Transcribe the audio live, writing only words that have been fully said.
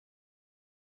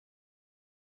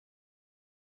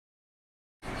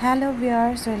Hello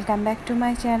viewers, welcome back to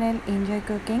my channel enjoy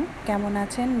cooking. কেমন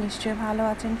আছেন? নিশ্চয়ই ভালো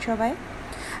আছেন সবাই।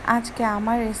 আজকে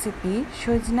আমার রেসিপি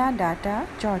সজনা ডাঁটা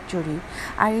চচ্চড়ি।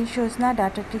 আর এই সজনা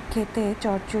ডাঁটাটি খেতে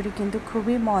চচ্চড়ি কিন্তু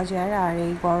খুবই মজার, আর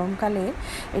এই গরমকালে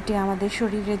এটি আমাদের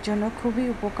শরীরের জন্য খুবই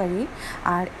উপকারী।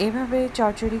 আর এভাবে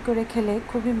চচ্চড়ি করে খেলে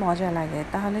খুবই মজা লাগে।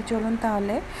 তাহলে চলুন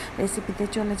রেসিপিতে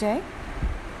চলে যাই।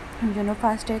 এর জন্য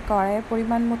ফার্স্টে কড়াইয়ে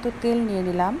পরিমাণ মতো তেল নিয়ে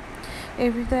নিলাম।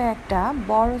 এর ভিতরে একটা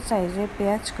বড় সাইজের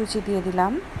পেঁয়াজ কুচি দিয়ে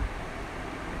দিলাম।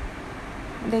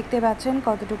 দেখতে পাচ্ছেন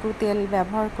কতটুকু তেল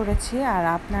ব্যবহার করেছি, আর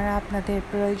আপনারা আপনাদের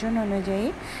প্রয়োজন অনুযায়ী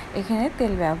এখানে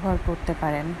তেল ব্যবহার করতে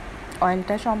পারেন।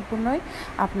 অয়েলটা সম্পূর্ণই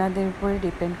আপনাদের উপরে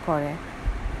ডিপেন্ড করে।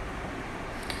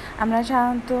 আমরা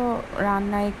সাধারণত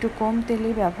রান্নায় একটু কম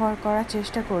তেলই ব্যবহার করার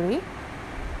চেষ্টা করি।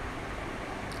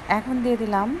 এখন দিয়ে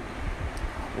দিলাম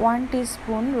 1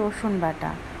 টিস্পুন রসুন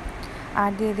বাটা,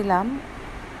 আর দিয়ে দিলাম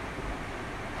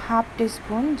হাফ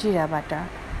টিস্পুন জিরা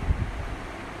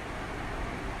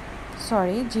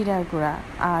জিরার গুঁড়া।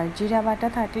 আর জিরা বাটা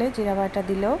থাকলে জিরা বাটা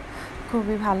দিলেও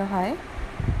খুবই ভালো হয়।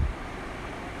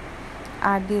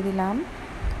 আর দিয়ে দিলাম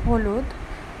হলুদ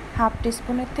হাফ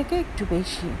টিস্পুনের থেকে একটু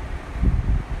বেশি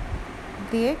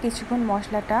দিয়ে কিছুক্ষণ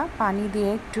মশলাটা পানি দিয়ে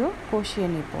একটু কষিয়ে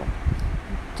নিব,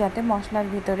 যাতে মশলার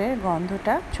ভিতরের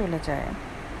গন্ধটা চলে যায়।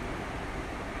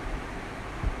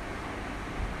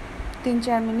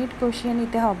 3-4 মিনিট কষিয়ে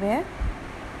নিতে হবে।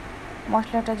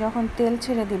 মশলাটা যখন তেল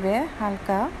ছেড়ে দিবে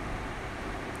হালকা,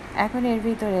 এখন এর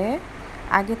ভিতরে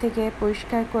আগে থেকে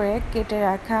পরিষ্কার করে কেটে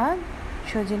রাখা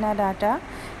সজনা ডাঁটা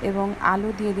এবং আলু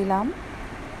দিয়ে দিলাম।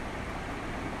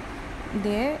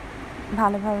 দিয়ে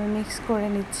ভালোভাবে মিক্স করে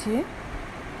নিচ্ছি।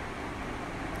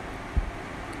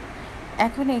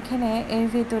 এখন এখানে এর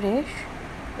ভিতরে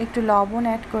একটু লবণ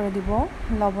অ্যাড করে দিব।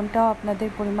 লবণটাও আপনাদের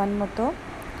পরিমাণ মতো।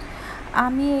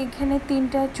 আমি এখানে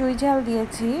 3টা চুই ঝাল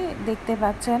দিয়েছি, দেখতে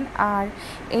পাচ্ছেন। আর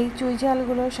এই চুই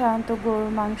ঝালগুলো সাধারণত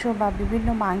গরুর মাংস বা বিভিন্ন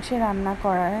মাংসে রান্না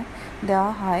করা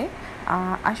দেওয়া হয়।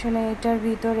 আসলে এটার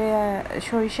ভিতরে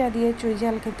সরিষা দিয়ে চুই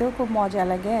ঝাল খেতেও খুব মজা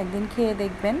লাগে। একদিন খেয়ে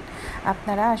দেখবেন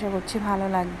আপনারা, আশা করছি ভালো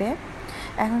লাগবে।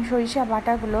 এখন সরিষা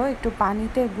বাটাগুলো একটু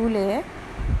পানিতে গুলে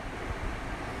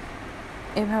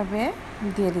এভাবে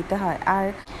দিয়ে দিতে হয়।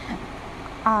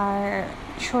 আর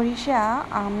সরিষা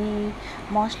আমি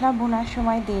মশলা ভুনার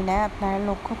সময় দিই না, আপনারা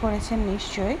লক্ষ্য করেছেন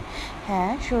নিশ্চয়ই।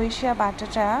 হ্যাঁ, সরিষা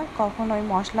বাটাটা কখনোই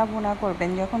মশলা ভুনা করবেন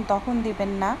যখন তখন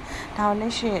দিবেন না, তাহলে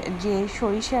যে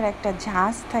সরিষার একটা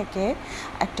ঝাঁজ থাকে,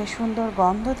 একটা সুন্দর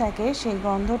গন্ধ থাকে, সেই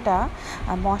গন্ধটা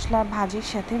মশলার ভাজির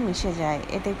সাথে মিশে যায়।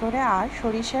 এতে করে আর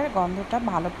সরিষার গন্ধটা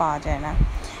ভালো পাওয়া যায় না।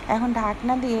 এখন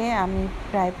ঢাকনা দিয়ে আমি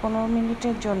প্রায় 15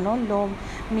 মিনিটের জন্য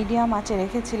মিডিয়াম আঁচে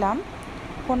রেখেছিলাম।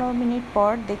 15 মিনিট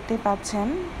পর দেখতে পাচ্ছেন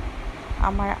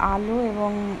আমার আলু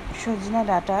এবং সজনা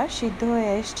ডাঁটা সিদ্ধ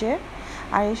হয়ে এসছে।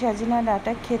 আর এই সজনা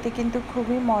ডাঁটা খেতে কিন্তু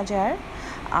খুবই মজার।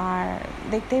 আর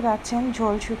দেখতেই পাচ্ছেন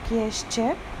ঝোল শুকিয়ে এসছে।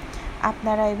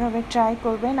 আপনারা এভাবে ট্রাই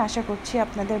করবেন, আশা করছি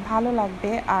আপনাদের ভালো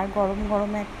লাগবে। আর গরম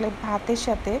গরম এক প্লেট ভাতের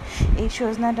সাথে এই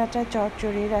সজনা ডাঁটা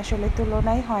চচ্চড়ির আসলে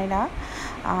তুলনাই হয় না।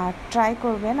 আর ট্রাই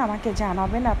করবেন, আমাকে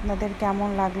জানাবেন আপনাদের কেমন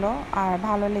লাগলো। আর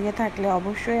ভালো লেগে থাকলে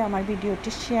অবশ্যই আমার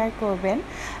ভিডিওটি শেয়ার করবেন,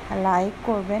 লাইক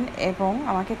করবেন এবং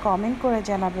আমাকে কমেন্ট করে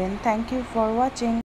জানাবেন। Thank you for watching.